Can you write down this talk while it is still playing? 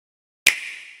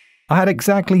I had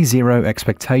exactly zero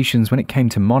expectations when it came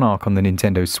to Monark on the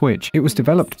Nintendo Switch. It was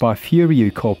developed by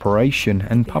Furyu Corporation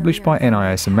and published by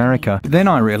NIS America. But then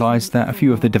I realised that a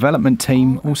few of the development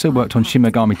team also worked on Shin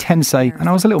Megami Tensei, and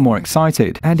I was a little more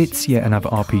excited. And it's yet another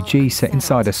RPG set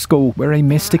inside a school where a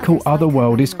mystical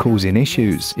otherworld is causing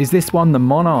issues. Is this one the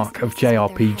Monarch of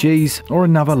JRPGs, or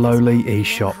another lowly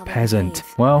eShop peasant?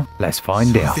 Well, let's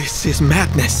find out. This is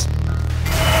madness.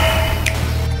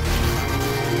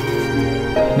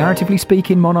 Narratively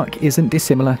speaking, Monarch isn't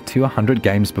dissimilar to 100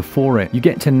 games before it. You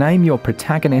get to name your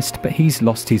protagonist, but he's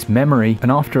lost his memory,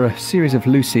 and after a series of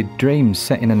lucid dreams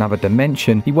set in another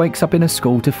dimension, he wakes up in a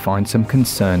school to find some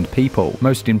concerned people.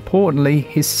 Most importantly,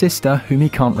 his sister, whom he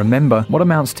can't remember, what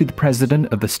amounts to the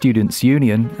president of the Students'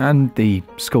 Union and the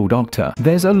school doctor.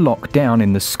 There's a lockdown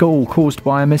in the school caused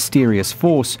by a mysterious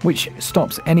force, which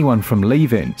stops anyone from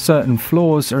leaving. Certain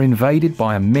floors are invaded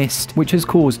by a mist, which has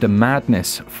caused a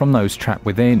madness from those trapped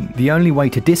within. The only way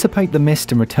to dissipate the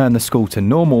mist and return the school to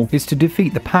normal is to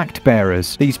defeat the Pact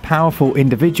Bearers. These powerful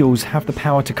individuals have the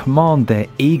power to command their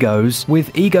egos,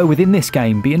 with ego within this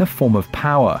game being a form of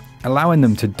power, allowing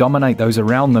them to dominate those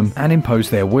around them and impose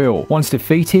their will. Once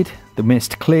defeated, the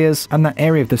mist clears and that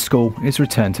area of the school is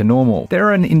returned to normal. There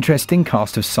are an interesting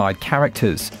cast of side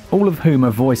characters, all of whom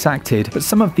are voice acted, but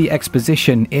some of the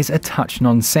exposition is a touch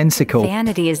nonsensical.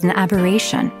 Vanity is an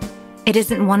aberration. It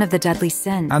isn't one of the deadly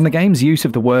sins. And the game's use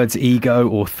of the words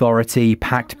ego, authority,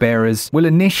 pact bearers will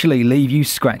initially leave you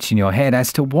scratching your head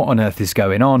as to what on earth is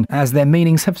going on, as their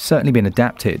meanings have certainly been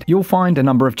adapted. You'll find a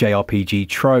number of JRPG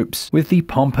tropes, with the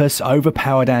pompous,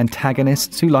 overpowered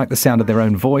antagonists who like the sound of their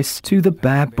own voice, to the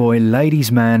bad boy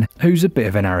ladies man who's a bit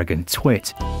of an arrogant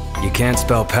twit. You can't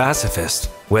spell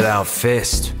pacifist without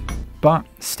fist. But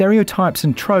stereotypes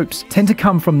and tropes tend to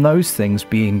come from those things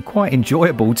being quite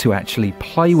enjoyable to actually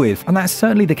play with, and that's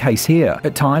certainly the case here.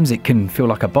 At times it can feel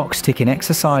like a box-ticking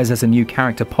exercise as a new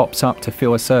character pops up to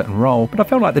fill a certain role, but I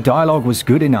felt like the dialogue was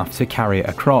good enough to carry it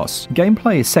across.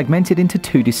 Gameplay is segmented into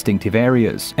two distinctive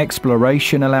areas: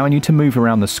 exploration, allowing you to move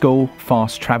around the school,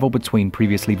 fast travel between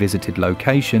previously visited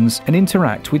locations, and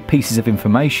interact with pieces of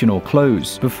information or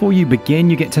clues. Before you begin,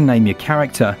 you get to name your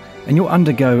character, and you'll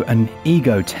undergo an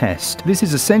ego test. This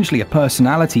is essentially a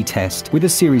personality test with a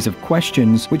series of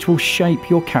questions which will shape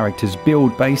your character's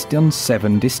build based on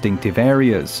 7 distinctive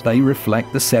areas. They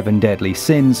reflect the 7 deadly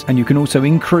sins, and you can also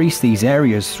increase these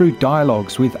areas through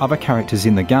dialogues with other characters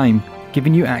in the game,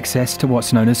 giving you access to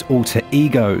what's known as alter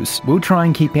egos. We'll try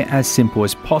and keep it as simple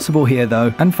as possible here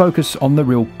though, and focus on the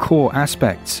real core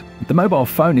aspects. The mobile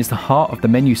phone is the heart of the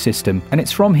menu system, and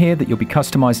it's from here that you'll be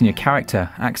customizing your character,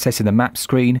 accessing the map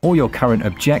screen or your current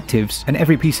objectives, and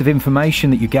every piece of information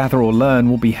that you gather or learn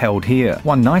will be held here.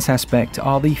 One nice aspect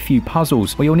are the few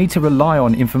puzzles, where you'll need to rely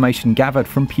on information gathered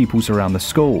from pupils around the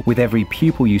school, with every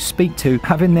pupil you speak to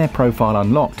having their profile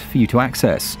unlocked for you to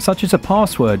access, such as a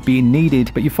password being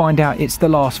needed, but you find out it's the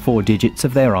last 4 digits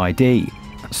of their ID.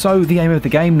 So the aim of the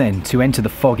game then, to enter the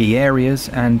foggy areas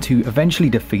and to eventually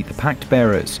defeat the Pact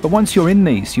Bearers. But once you're in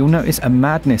these, you'll notice a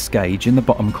madness gauge in the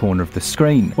bottom corner of the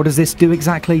screen. What does this do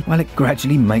exactly? Well, it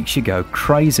gradually makes you go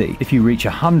crazy. If you reach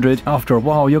 100, after a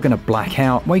while you're going to black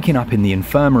out, waking up in the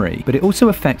infirmary. But it also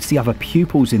affects the other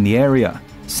pupils in the area,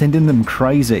 sending them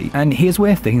crazy. And here's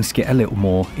where things get a little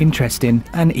more interesting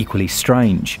and equally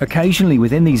strange. Occasionally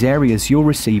within these areas you'll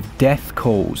receive death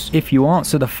calls. If you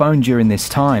answer the phone during this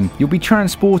time, you'll be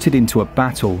transported into a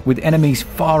battle with enemies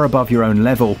far above your own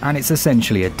level, and it's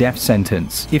essentially a death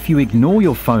sentence. If you ignore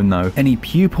your phone though, any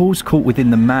pupils caught within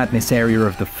the madness area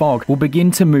of the fog will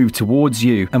begin to move towards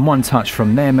you, and one touch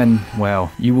from them and, well,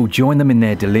 you will join them in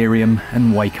their delirium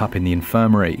and wake up in the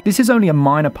infirmary. This is only a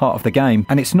minor part of the game,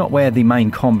 and it's not where the main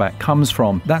combat comes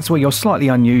from. That's where your slightly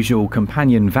unusual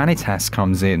companion Vanitas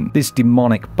comes in. This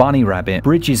demonic bunny rabbit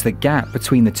bridges the gap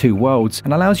between the two worlds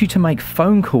and allows you to make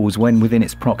phone calls when within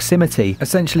its proximity,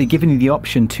 essentially giving you the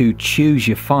option to choose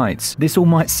your fights. This all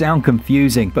might sound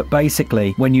confusing, but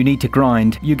basically when you need to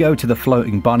grind, you go to the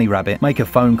floating bunny rabbit, make a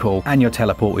phone call, and you're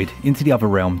teleported into the other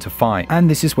realm to fight. And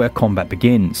this is where combat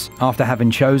begins. After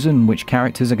having chosen which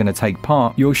characters are going to take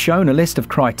part, you're shown a list of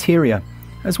criteria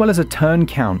as well as a turn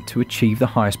count to achieve the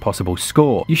highest possible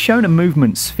score. You're shown a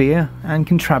movement sphere and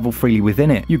can travel freely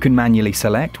within it. You can manually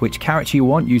select which character you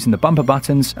want using the bumper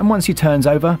buttons, and once your turn's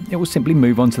over, it will simply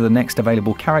move on to the next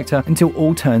available character until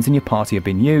all turns in your party have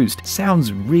been used.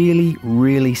 Sounds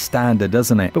really standard,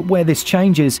 doesn't it? But where this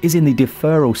changes is in the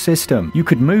deferral system. You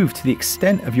could move to the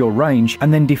extent of your range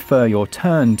and then defer your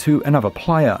turn to another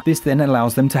player. This then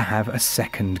allows them to have a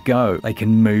second go. They can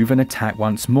move and attack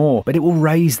once more, but it will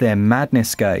raise their madness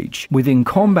madness gauge. Within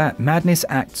combat, madness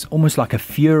acts almost like a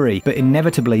fury, but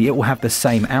inevitably it will have the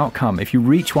same outcome. If you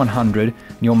reach 100 and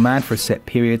you're mad for a set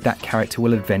period, that character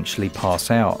will eventually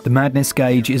pass out. The madness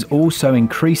gauge is also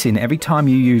increasing every time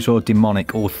you use your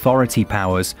demonic authority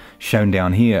powers, shown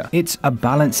down here. It's a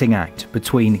balancing act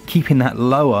between keeping that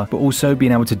lower but also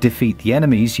being able to defeat the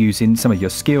enemies using some of your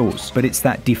skills. But it's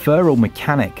that deferral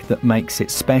mechanic that makes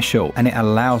it special, and it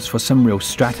allows for some real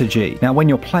strategy. Now, when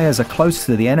your players are close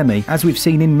to the enemy, as we've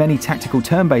seen in many tactical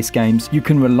turn-based games, you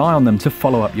can rely on them to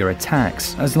follow up your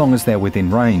attacks, as long as they're within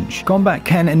range. Combat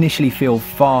can initially feel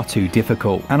far too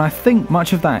difficult, and I think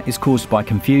much of that is caused by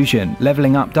confusion.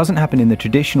 Leveling up doesn't happen in the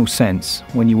traditional sense.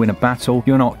 When you win a battle,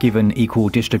 you're not given equal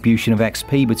distribution of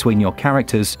XP between your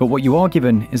characters, but what you are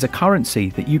given is a currency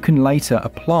that you can later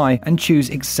apply and choose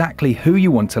exactly who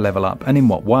you want to level up and in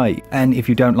what way. And if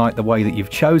you don't like the way that you've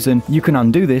chosen, you can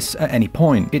undo this at any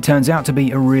point. It turns out to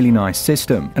be a really nice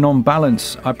system, and on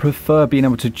balance, I prefer being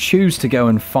able to choose to go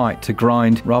and fight to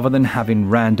grind rather than having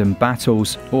random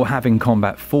battles or having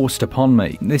combat forced upon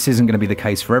me. This isn't going to be the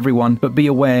case for everyone, but be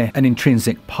aware an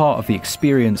intrinsic part of the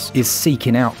experience is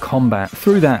seeking out combat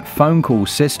through that phone call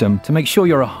system to make sure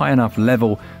you're a high enough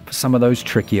level for some of those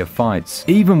trickier fights.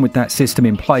 Even with that system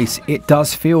in place, it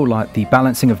does feel like the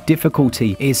balancing of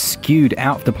difficulty is skewed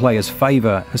out of the player's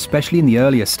favour, especially in the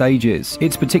earlier stages.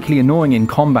 It's particularly annoying in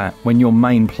combat when your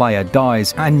main player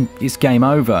dies and it's game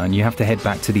over and you have to head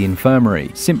back to the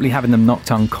infirmary. Simply having them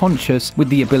knocked unconscious with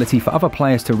the ability for other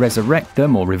players to resurrect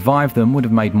them or revive them would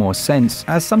have made more sense,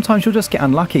 as sometimes you'll just get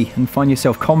unlucky and find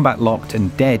yourself combat locked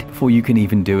and dead before you can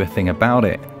even do a thing about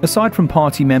it. Aside from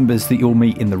party members that you'll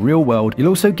meet in the real world, you'll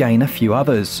also gain a few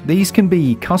others. These can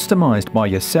be customized by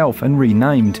yourself and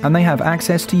renamed, and they have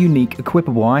access to unique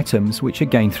equipable items which are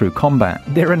gained through combat.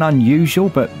 They're an unusual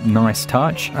but nice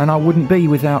touch, and I wouldn't be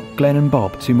without Glen and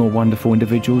Bob, two more wonderful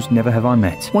individuals never have I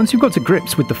met. Once you've got to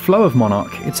grips with the flow of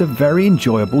Monark, it's a very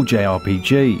enjoyable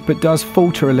JRPG, but does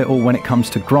falter a little when it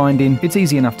comes to grinding. It's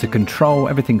easy enough to control,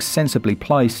 everything's sensibly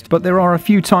placed, but there are a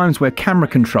few times where camera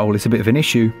control is a bit of an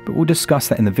issue, but we'll discuss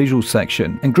that in the visual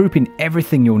section. And grouping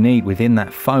everything you'll need within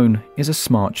that phone is a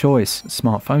smart choice. A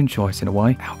smartphone choice in a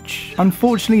way. Ouch.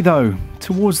 Unfortunately though,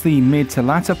 towards the mid to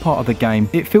latter part of the game,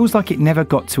 it feels like it never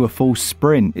got to a full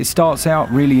sprint. It starts out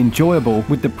really enjoyable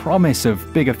with the promise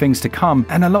of bigger things to come,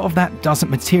 and a lot of that doesn't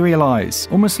materialize.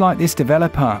 Almost like this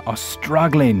developer are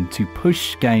struggling to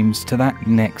push games to that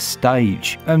next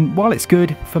stage. And while it's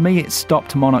good, for me it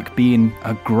stopped Monarch being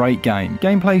a great game.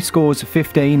 Gameplay scores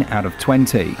 15 out of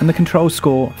 20, and the control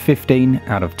score 15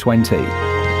 out of 20.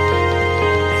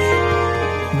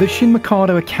 The Shin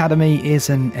Mikado Academy is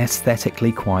an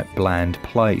aesthetically quite bland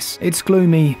place. It's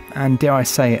gloomy and, dare I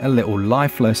say it, a little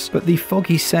lifeless, but the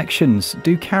foggy sections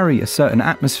do carry a certain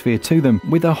atmosphere to them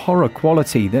with a horror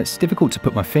quality that's difficult to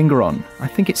put my finger on. I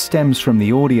think it stems from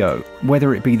the audio,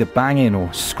 whether it be the banging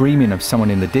or screaming of someone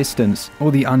in the distance,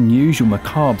 or the unusual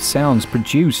macabre sounds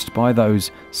produced by those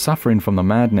suffering from the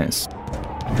madness.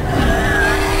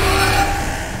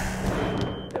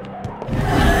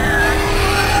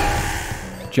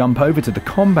 Jump over to the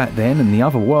combat then in the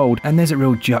other world, and there's a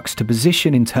real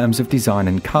juxtaposition in terms of design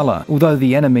and colour. Although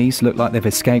the enemies look like they've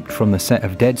escaped from the set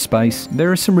of Dead Space,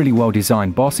 there are some really well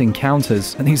designed boss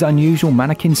encounters, and these unusual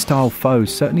mannequin style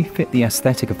foes certainly fit the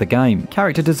aesthetic of the game.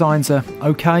 Character designs are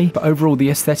okay, but overall the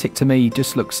aesthetic to me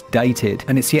just looks dated,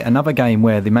 and it's yet another game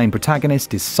where the main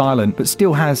protagonist is silent but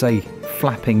still has a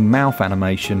flapping mouth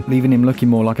animation, leaving him looking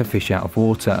more like a fish out of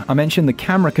water. I mentioned the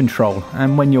camera control,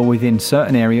 and when you're within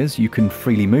certain areas you can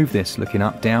freely move this, looking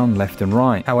up, down, left and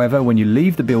right. However, when you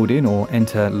leave the building or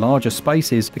enter larger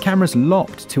spaces, the camera's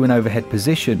locked to an overhead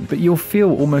position, but you'll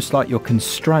feel almost like you're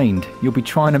constrained. You'll be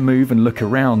trying to move and look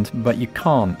around, but you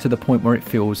can't, to the point where it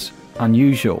feels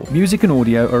unusual. Music and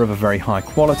audio are of a very high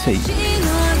quality.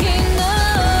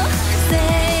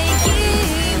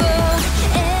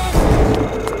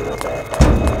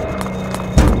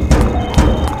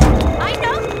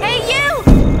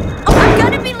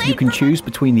 You can choose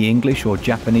between the English or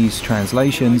Japanese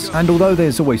translations, and although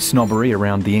there's always snobbery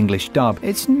around the English dub,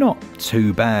 it's not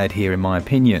too bad here in my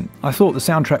opinion. I thought the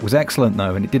soundtrack was excellent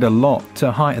though, and it did a lot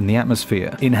to heighten the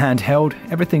atmosphere. In handheld,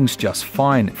 everything's just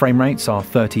fine. Frame rates are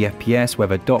 30 FPS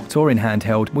whether docked or in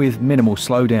handheld, with minimal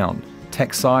slowdown.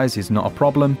 Text size is not a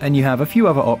problem, and you have a few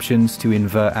other options to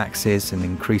invert axes and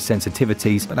increase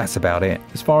sensitivities, but that's about it.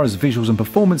 As far as visuals and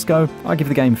performance go, I give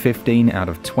the game 15 out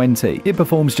of 20. It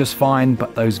performs just fine,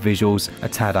 but those visuals are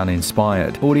tad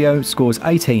uninspired. Audio scores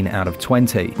 18 out of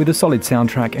 20, with a solid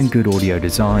soundtrack and good audio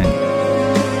design.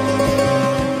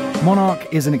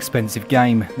 Monark is an expensive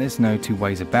game, there's no two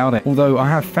ways about it, although I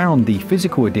have found the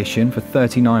physical edition for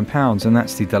 £39 and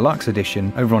that's the deluxe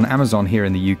edition over on Amazon here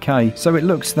in the UK, so it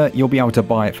looks that you'll be able to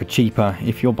buy it for cheaper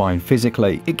if you're buying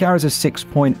physically. It carries a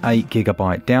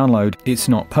 6.8GB download. It's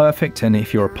not perfect, and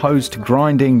if you're opposed to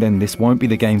grinding then this won't be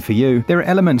the game for you. There are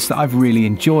elements that I've really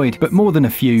enjoyed, but more than a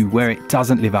few where it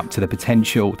doesn't live up to the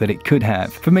potential that it could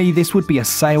have. For me, this would be a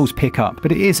sales pickup,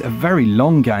 but it is a very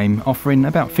long game, offering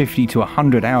about 50 to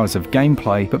 100 hours of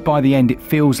gameplay, but by the end it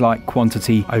feels like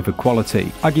quantity over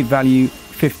quality. I give value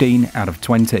 15 out of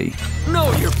 20.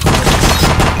 Know your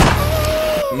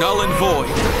null and void.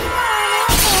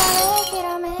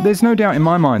 There's no doubt in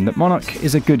my mind that Monark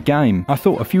is a good game. I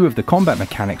thought a few of the combat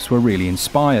mechanics were really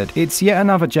inspired. It's yet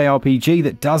another JRPG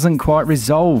that doesn't quite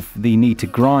resolve the need to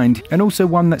grind, and also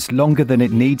one that's longer than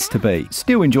it needs to be.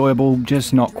 Still enjoyable,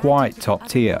 just not quite top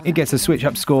tier. It gets a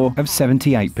SwitchUp score of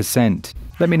 78%.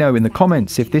 Let me know in the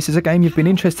comments if this is a game you've been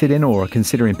interested in or are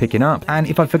considering picking up. And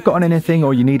if I've forgotten anything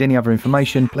or you need any other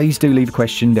information, please do leave a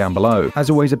question down below.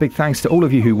 As always, a big thanks to all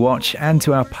of you who watch and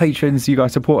to our patrons. You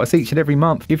guys support us each and every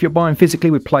month. If you're buying physically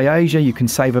with PlayAsia, you can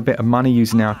save a bit of money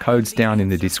using our codes down in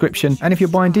the description. And if you're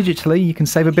buying digitally, you can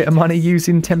save a bit of money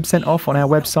using 10% off on our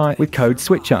website with code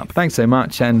SwitchUp. Thanks so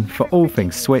much, and for all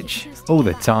things Switch, all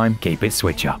the time, keep it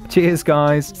Switch up. Cheers,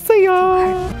 guys. See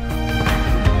ya!